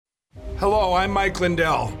Hello, I'm Mike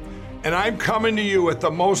Lindell, and I'm coming to you with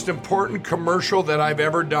the most important commercial that I've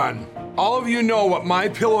ever done. All of you know what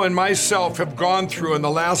MyPillow and myself have gone through in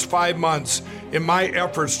the last 5 months in my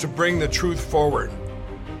efforts to bring the truth forward.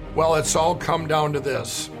 Well, it's all come down to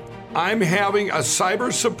this. I'm having a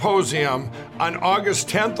cyber symposium on August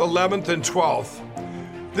 10th, 11th, and 12th.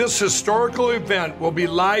 This historical event will be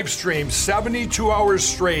live streamed 72 hours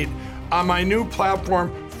straight on my new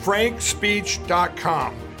platform,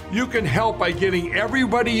 frankspeech.com. You can help by getting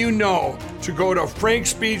everybody you know to go to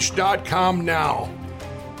frankspeech.com now.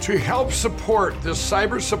 To help support this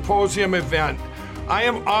Cyber Symposium event, I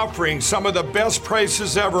am offering some of the best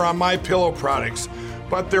prices ever on MyPillow products,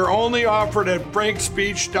 but they're only offered at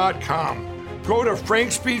frankspeech.com. Go to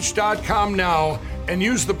frankspeech.com now and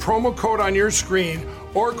use the promo code on your screen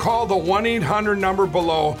or call the 1-800 number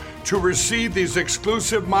below to receive these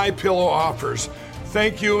exclusive MyPillow offers.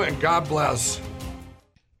 Thank you and God bless.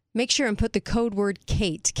 Make sure and put the code word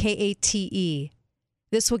KATE, K-A-T-E.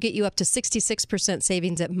 This will get you up to 66%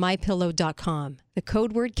 savings at mypillow.com. The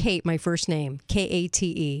code word KATE, my first name,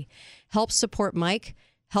 K-A-T-E. Help support Mike,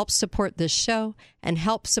 help support this show, and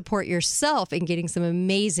help support yourself in getting some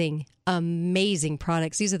amazing, amazing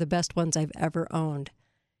products. These are the best ones I've ever owned.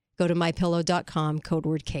 Go to mypillow.com, code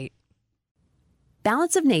word KATE.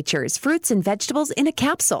 Balance of Nature's fruits and vegetables in a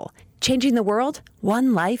capsule. Changing the world,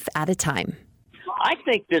 one life at a time. I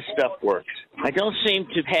think this stuff works. I don't seem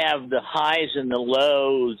to have the highs and the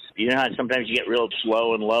lows. You know how sometimes you get real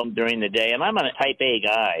slow and low during the day, and I'm a type A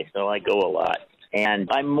guy, so I go a lot. And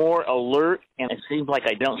I'm more alert, and it seems like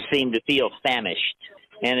I don't seem to feel famished.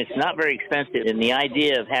 And it's not very expensive. And the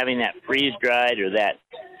idea of having that freeze-dried or that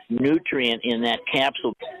nutrient in that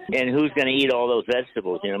capsule, and who's going to eat all those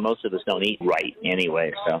vegetables? You know, most of us don't eat right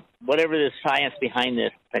anyway. So whatever the science behind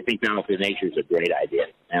this, I think Balance of Nature is a great idea,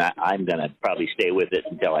 and I'm going to probably stay with it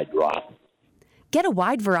until I drop. Get a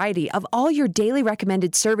wide variety of all your daily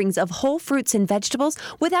recommended servings of whole fruits and vegetables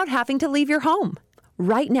without having to leave your home.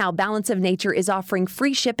 Right now, Balance of Nature is offering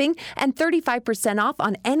free shipping and 35% off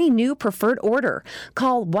on any new preferred order.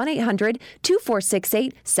 Call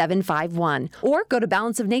 1-800-2468-751 or go to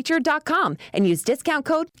balanceofnature.com and use discount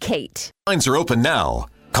code KATE. Lines are open now.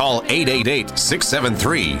 Call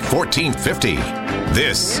 888-673-1450.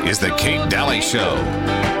 This is the Kate Dalley Show.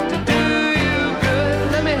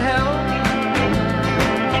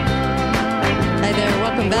 Hi there,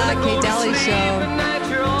 welcome back, Kate Dalley Show.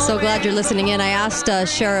 So glad you're listening in. I asked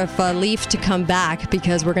Sheriff Leaf to come back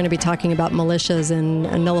because we're going to be talking about militias and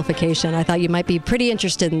nullification. I thought you might be pretty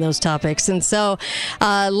interested in those topics. And so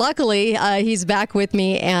luckily, he's back with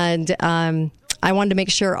me, and I wanted to make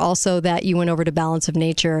sure also that you went over to Balance of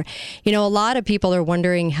Nature. You know, a lot of people are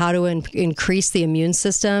wondering how to increase the immune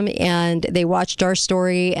system, and they watched our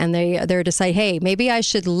story and they're decide, hey, maybe I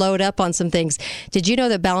should load up on some things. Did you know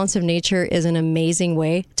that Balance of Nature is an amazing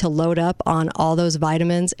way to load up on all those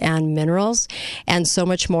vitamins and minerals and so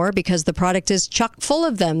much more, because the product is chock full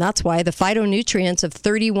of them. That's why the phytonutrients of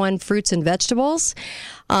 31 fruits and vegetables.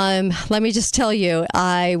 Let me just tell you,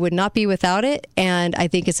 I would not be without it, and I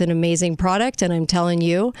think it's an amazing product, and I'm telling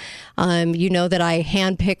you, you know that I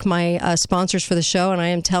handpick my sponsors for the show, and I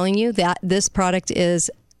am telling you that this product is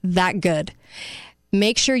that good.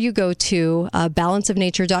 Make sure you go to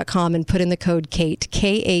balanceofnature.com and put in the code KATE,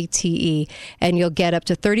 K-A-T-E, and you'll get up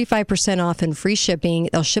to 35% off and free shipping.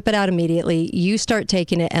 They'll ship it out immediately. You start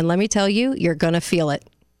taking it, and let me tell you, you're going to feel it.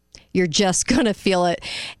 You're just going to feel it,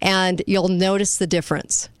 and you'll notice the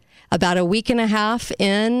difference. About a week and a half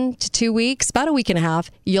into 2 weeks, about a week and a half,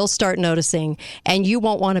 you'll start noticing, and you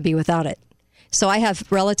won't want to be without it. So I have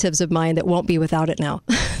relatives of mine that won't be without it now.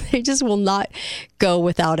 They just will not go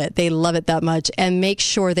without it. They love it that much. And make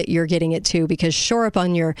sure that you're getting it too, because shore up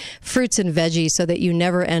on your fruits and veggies so that you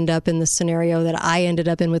never end up in the scenario that I ended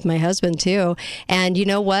up in with my husband too. And you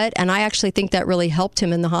know what? And I actually think that really helped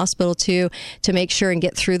him in the hospital too, to make sure and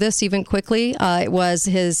get through this even quickly. It was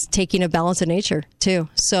his taking a Balance of Nature too.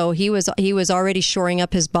 So he was already shoring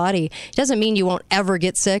up his body. It doesn't mean you won't ever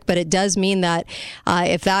get sick, but it does mean that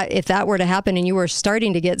if that were to happen and you were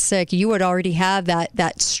starting to get sick, you would already have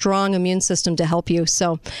that strong immune system to help you.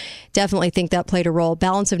 So definitely think that played a role.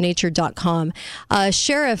 Balanceofnature.com.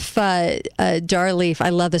 Sheriff Darleaf, I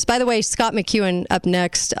love this. By the way, Scott McEwen up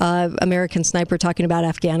next, American Sniper, talking about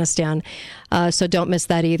Afghanistan. So don't miss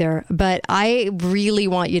that either. But I really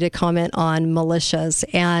want you to comment on militias.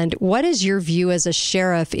 And what is your view as a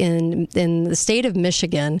sheriff in the state of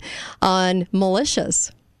Michigan on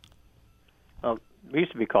militias? We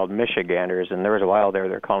used to be called Michiganders, and there was a while there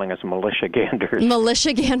they're calling us Militiaganders.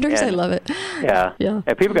 Militiaganders, I love it. Yeah.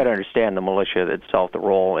 And people got to understand the militia itself, the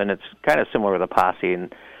role, and it's kind of similar with a posse.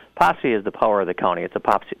 And Posse is the power of the county. It's a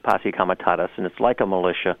posse comitatus, and it's like a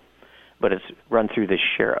militia, but it's run through the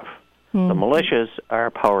sheriff. The militias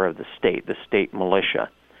are power of the state militia,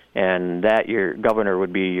 and that your governor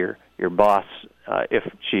would be your boss if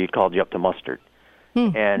she called you up to muster.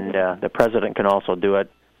 And the president can also do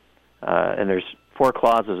it, and there's 4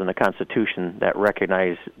 clauses in the Constitution that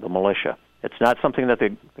recognize the militia. It's not something that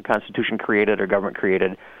the Constitution created or government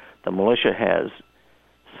created. The militia has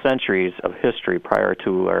centuries of history prior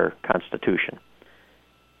to our Constitution.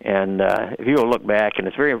 And if you will look back, and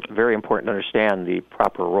it's very, very important to understand the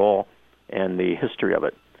proper role and the history of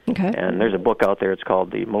it. Okay. And there's a book out there, it's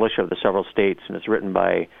called The Militia of the Several States, and it's written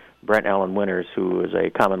by Brent Allen Winters, who is a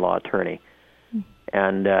common law attorney.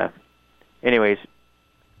 And anyways,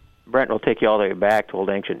 Brent will take you all the way back to old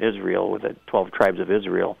ancient Israel with the 12 tribes of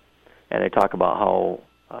Israel, and they talk about how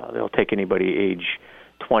they'll take anybody age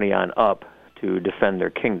 20 on up to defend their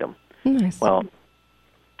kingdom. Nice. Well,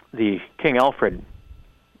 the King Alfred,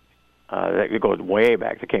 that goes way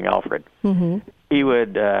back to King Alfred, he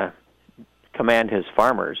would command his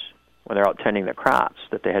farmers when they're out tending the crops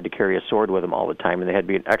that they had to carry a sword with them all the time, and they had to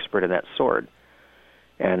be an expert in that sword.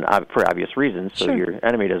 And for obvious reasons, so your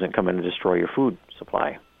enemy doesn't come in and destroy your food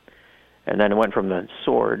supply. And then it went from the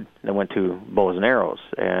sword, and it went to bows and arrows.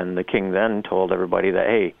 And the king then told everybody that,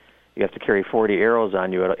 hey, you have to carry 40 arrows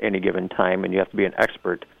on you at any given time, and you have to be an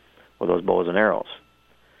expert with those bows and arrows.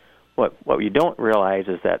 What you don't realize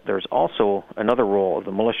is that there's also another role of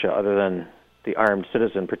the militia other than the armed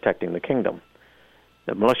citizen protecting the kingdom.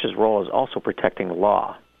 The militia's role is also protecting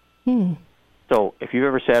law. So if you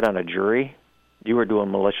ever sat on a jury, you were doing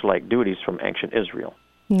militia-like duties from ancient Israel.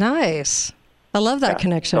 Nice. I love that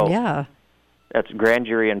connection, so that's grand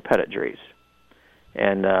jury and petit juries.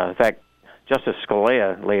 And in fact, Justice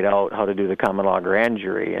Scalia laid out how to do the common law grand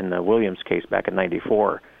jury in the Williams case back in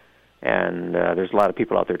 '94. And there's a lot of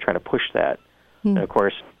people out there trying to push that. And of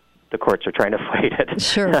course, the courts are trying to fight it.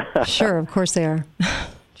 Sure, of course they are.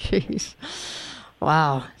 Jeez.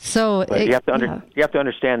 Wow. So you have to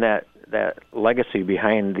understand that legacy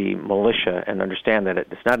behind the militia and understand that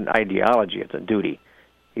it's not an ideology, it's a duty.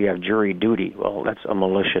 You have jury duty. Well, that's a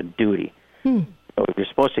militia duty. So you're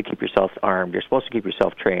supposed to keep yourself armed. You're supposed to keep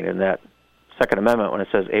yourself trained. And that Second Amendment, when it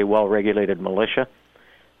says a well-regulated militia,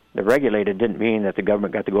 the regulated didn't mean that the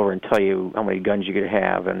government got to go over and tell you how many guns you could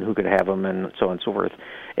have and who could have them and so on and so forth.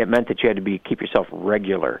 It meant that you had to keep yourself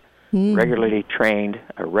regularly trained,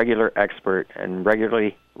 a regular expert, and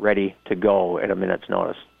regularly ready to go at a minute's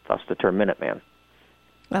notice. Thus the term Minuteman.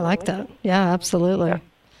 I like that. Yeah, absolutely. Yeah.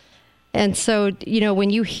 And so, when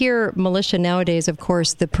you hear militia nowadays, of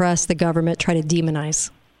course, the press, the government try to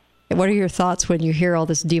demonize. What are your thoughts when you hear all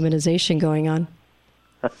this demonization going on?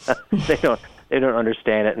 They don't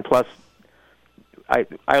understand it. And plus,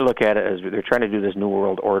 I look at it as they're trying to do this New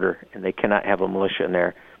World Order, and they cannot have a militia in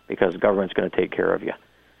there because the government's going to take care of you.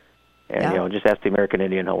 And, just ask the American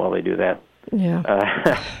Indian how well they do that. Yeah.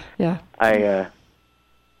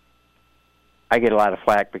 I get a lot of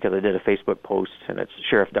flack because I did a Facebook post, and it's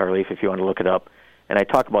Sheriff Dalley, if you want to look it up. And I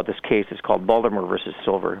talk about this case. It's called Baltimore versus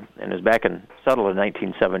Silver, and it was settled in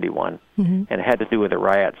 1971, and it had to do with the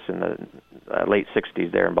riots in the late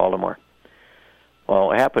 60s there in Baltimore. Well,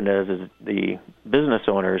 what happened is the business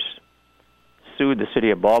owners sued the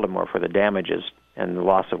city of Baltimore for the damages and the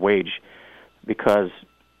loss of wage because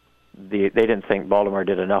they didn't think Baltimore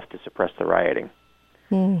did enough to suppress the rioting.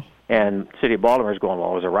 And the city of Baltimore is going,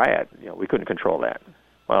 well, it was a riot. We couldn't control that.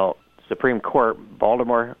 Well, Supreme Court,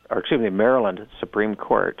 Maryland Supreme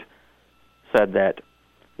Court said that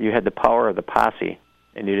you had the power of the posse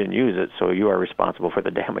and you didn't use it, so you are responsible for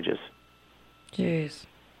the damages. Jeez.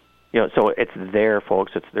 So it's there,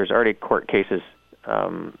 folks. There's already court cases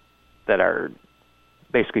that are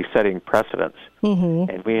basically setting precedents.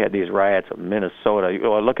 And we had these riots in Minnesota.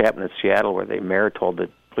 Look what happened in Seattle where the mayor told the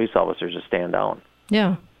police officers to stand down.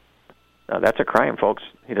 Yeah. That's a crime, folks.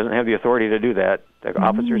 He doesn't have the authority to do that. The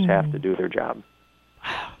officers have to do their job.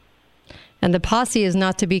 Wow. And the posse is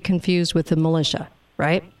not to be confused with the militia,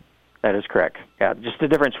 right? That is correct. Yeah, just the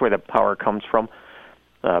difference where the power comes from.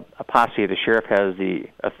 A posse, the sheriff has the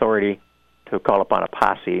authority to call upon a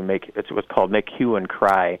posse. It's what's called make hue and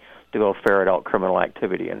cry to go ferret out criminal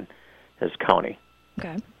activity in his county.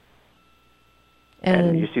 Okay.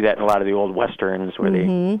 And you see that in a lot of the old westerns where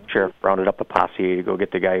the sheriff rounded up a posse to go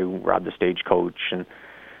get the guy who robbed the stagecoach,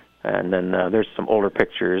 and then there's some older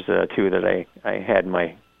pictures too that I had in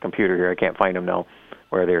my computer here. I can't find them now,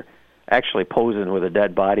 where they're actually posing with a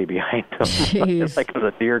dead body behind them, it's like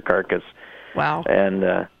a deer carcass. Wow.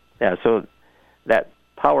 And so that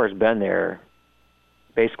power's been there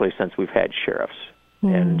basically since we've had sheriffs.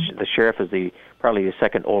 And the sheriff is probably the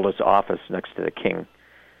second oldest office next to the king.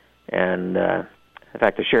 And in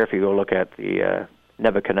fact, the sheriff, you go look at the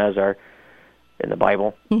Nebuchadnezzar in the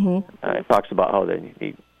Bible, it talks about how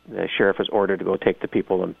the sheriff was ordered to go take the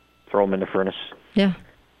people and throw them in the furnace. Yeah.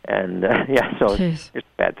 And so there's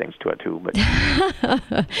bad things to it too. But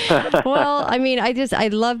well, I mean, I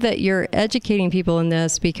love that you're educating people in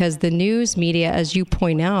this, because the news media, as you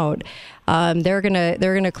point out, they're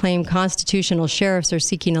gonna claim constitutional sheriffs are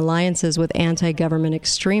seeking alliances with anti-government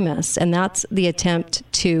extremists, and that's the attempt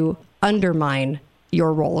to undermine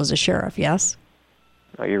your role as a sheriff. Yes.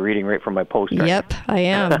 Oh, you're reading right from my post. Yep, I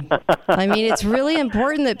am. I mean, it's really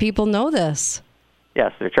important that people know this.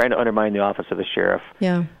 Yes, they're trying to undermine the office of the sheriff.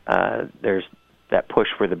 Yeah. There's that push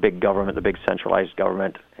for the big government, the big centralized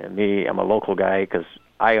government. And me, I'm a local guy because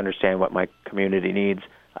I understand what my community needs.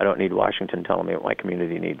 I don't need Washington telling me what my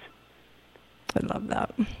community needs. I love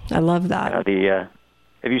that. I love that.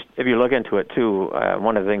 If you look into it too,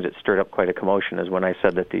 one of the things that stirred up quite a commotion is when I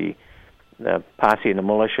said that the posse and the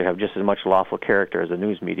militia have just as much lawful character as the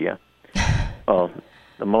news media. Well,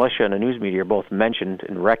 the militia and the news media are both mentioned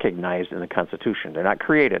and recognized in the Constitution. They're not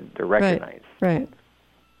created; they're recognized. Right.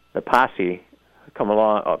 The posse come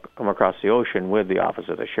across the ocean with the office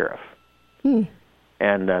of the sheriff. And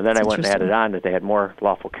then I went and added on that they had more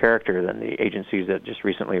lawful character than the agencies that just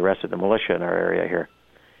recently arrested the militia in our area here.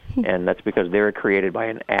 And that's because they were created by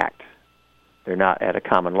an act. They're not at a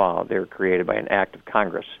common law. They were created by an act of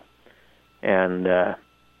Congress. And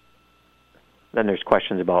then there's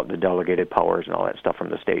questions about the delegated powers and all that stuff from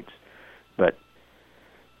the states. But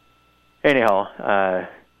anyhow,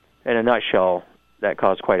 in a nutshell, that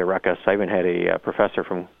caused quite a ruckus. I even had a professor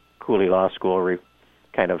from Cooley Law School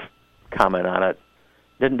kind of comment on it.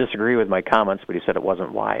 Didn't disagree with my comments, but he said it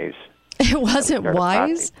wasn't wise. It wasn't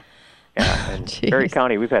wise? Yeah, in Perry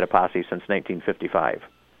County, we've had a posse since 1955.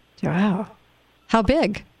 Wow. How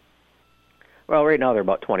big? Well, right now they're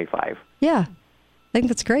about 25. Yeah. I think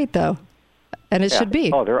that's great, though. And it should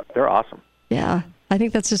be. Oh, they're awesome. Yeah. I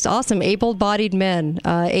think that's just awesome. Able-bodied men,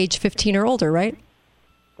 age 15 or older, right?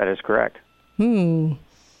 That is correct.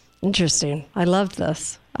 Interesting. I love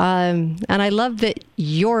this. And I love that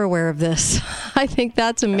you're aware of this. I think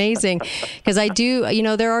that's amazing, because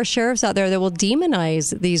there are sheriffs out there that will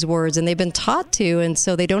demonize these words, and they've been taught to, and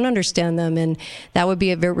so they don't understand them, and that would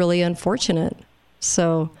be really unfortunate.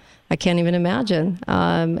 So I can't even imagine.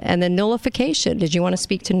 And then nullification. Did you want to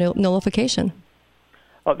speak to nullification?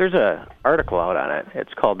 Oh, there's an article out on it.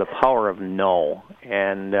 It's called The Power of No.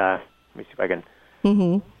 And let me see if I can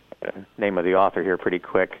name of the author here pretty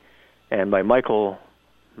quick. And by Michael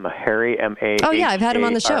Maharrey, M-A-H-A-R-R-E-Y. Oh, yeah, I've had him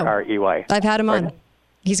on the show. I've had him on.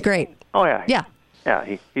 He's great. Oh, yeah. Yeah.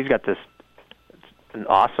 Yeah, he's got an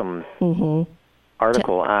awesome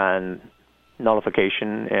article on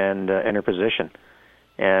nullification and interposition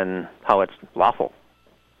and how it's lawful.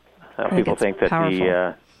 People think that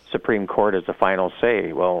the Supreme Court is the final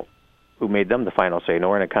say. Well, who made them the final say?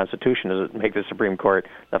 Nowhere in the Constitution does it make the Supreme Court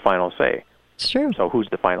the final say. It's true. So who's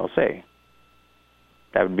the final say?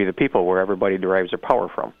 That would be the people, where everybody derives their power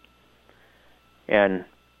from. And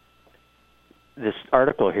this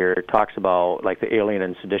article here talks about like the Alien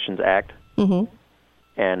and Seditions Act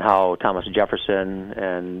and how Thomas Jefferson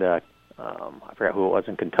and I forgot who it was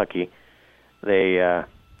in Kentucky, they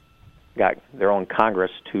got their own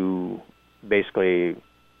Congress to basically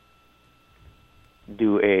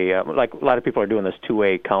do like a lot of people are doing this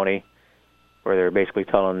two-way county, where they're basically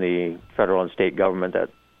telling the federal and state government that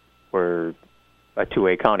we're a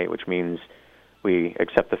two-way county, which means we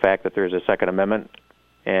accept the fact that there's a Second Amendment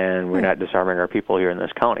and we're not disarming our people here in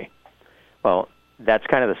this county. Well, that's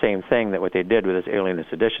kind of the same thing that what they did with this Alien and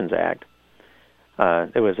Seditions Act.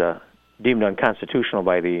 It was deemed unconstitutional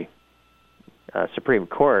by the Supreme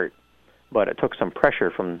Court, but it took some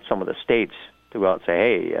pressure from some of the states to go out and say,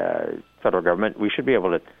 hey, federal government, we should be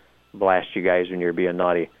able to blast you guys when you're being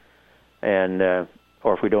naughty. And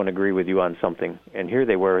or if we don't agree with you on something. And here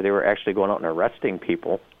they were actually going out and arresting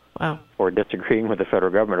people for disagreeing with the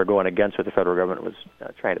federal government or going against what the federal government was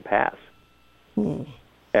trying to pass.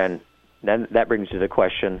 And then that brings you to the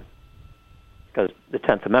question, because the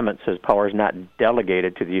 10th Amendment says power is not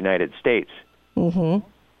delegated to the United States.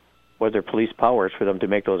 Was there police powers for them to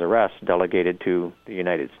make those arrests delegated to the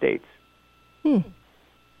United States?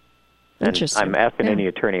 Interesting. I'm asking any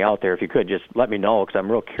attorney out there, if you could, just let me know, because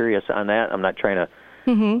I'm real curious on that. I'm not trying to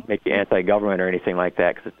make you anti-government or anything like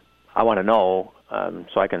that, because I want to know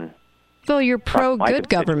so I can... Well, you're pro-good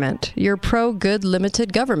government. You're pro-good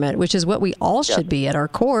limited government, which is what we all should be at our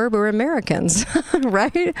core. We're Americans,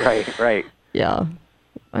 right? Right. Yeah.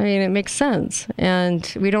 I mean, it makes sense. And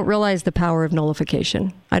we don't realize the power of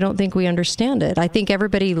nullification. I don't think we understand it. I think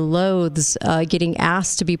everybody loathes getting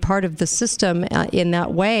asked to be part of the system in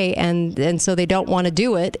that way. And so they don't want to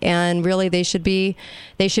do it. And really, they should be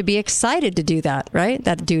excited to do that, right?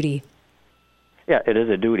 That duty. Yeah, it is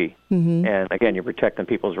a duty. Mm-hmm. And again, you're protecting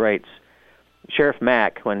people's rights. Sheriff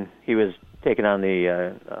Mack, when he was taking on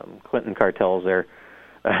the Clinton cartels there,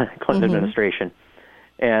 Clinton administration,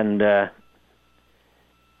 and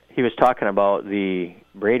he was talking about the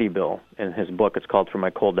Brady Bill in his book. It's called From My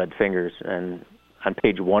Cold Dead Fingers. And on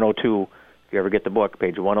page 102, if you ever get the book,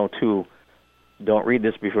 page 102, don't read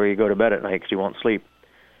this before you go to bed at night because you won't sleep.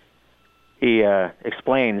 He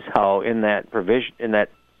explains how in that provision, in that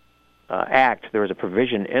act, there was a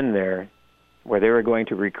provision in there where they were going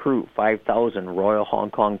to recruit 5,000 Royal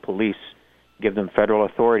Hong Kong police, give them federal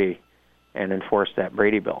authority, and enforce that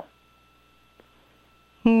Brady Bill.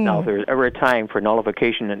 Now, if there's ever a time for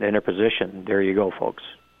nullification and interposition, there you go, folks.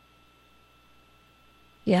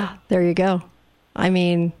 Yeah, there you go. I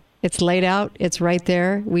mean, it's laid out. It's right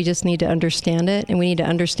there. We just need to understand it, and we need to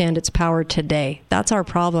understand its power today. That's our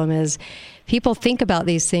problem is people think about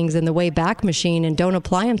these things in the way back machine and don't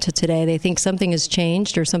apply them to today. They think something has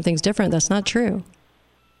changed or something's different. That's not true.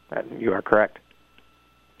 You are correct.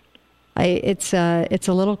 It's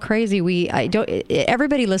a little crazy.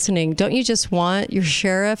 Everybody listening, don't you just want your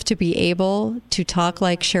sheriff to be able to talk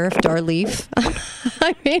like Sheriff Dalley?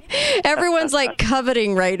 I mean, everyone's like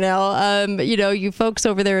coveting right now, you folks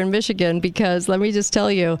over there in Michigan, because let me just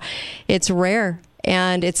tell you, it's rare.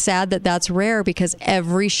 And it's sad that that's rare because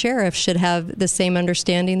every sheriff should have the same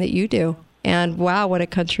understanding that you do. And wow, what a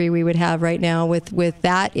country we would have right now with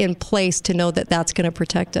that in place to know that that's going to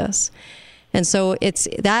protect us. And so it's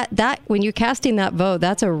that when you're casting that vote,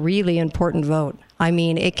 that's a really important vote. I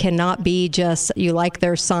mean, it cannot be just you like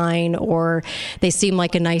their sign or they seem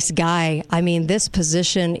like a nice guy. I mean, this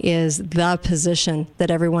position is the position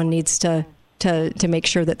that everyone needs to make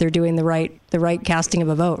sure that they're doing the right casting of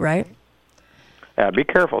a vote, right? Be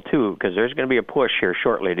careful, too, because there's going to be a push here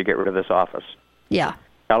shortly to get rid of this office. Yeah.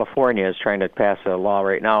 California is trying to pass a law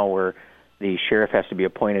right now where the sheriff has to be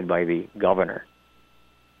appointed by the governor.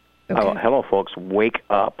 Okay. Hello, folks, wake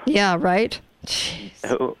up. Yeah, right?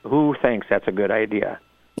 Who thinks that's a good idea?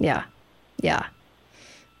 Yeah.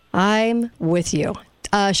 I'm with you.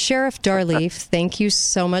 Sheriff Dalley, thank you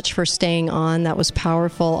so much for staying on. That was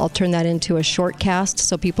powerful. I'll turn that into a short cast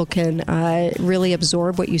so people can really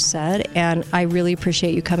absorb what you said. And I really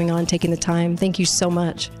appreciate you coming on, taking the time. Thank you so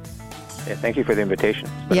much. Yeah, thank you for the invitation.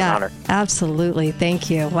 It's been an honor. Absolutely.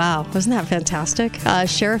 Thank you. Wow. Wasn't that fantastic?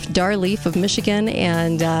 Sheriff Dalley of Michigan.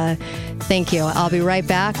 And thank you. I'll be right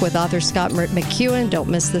back with author Scott McEwen. Don't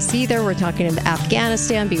miss this either. We're talking about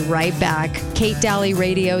Afghanistan. Be right back.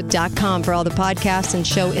 KateDalleyRadio.com for all the podcasts and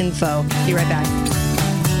show info. Be right back.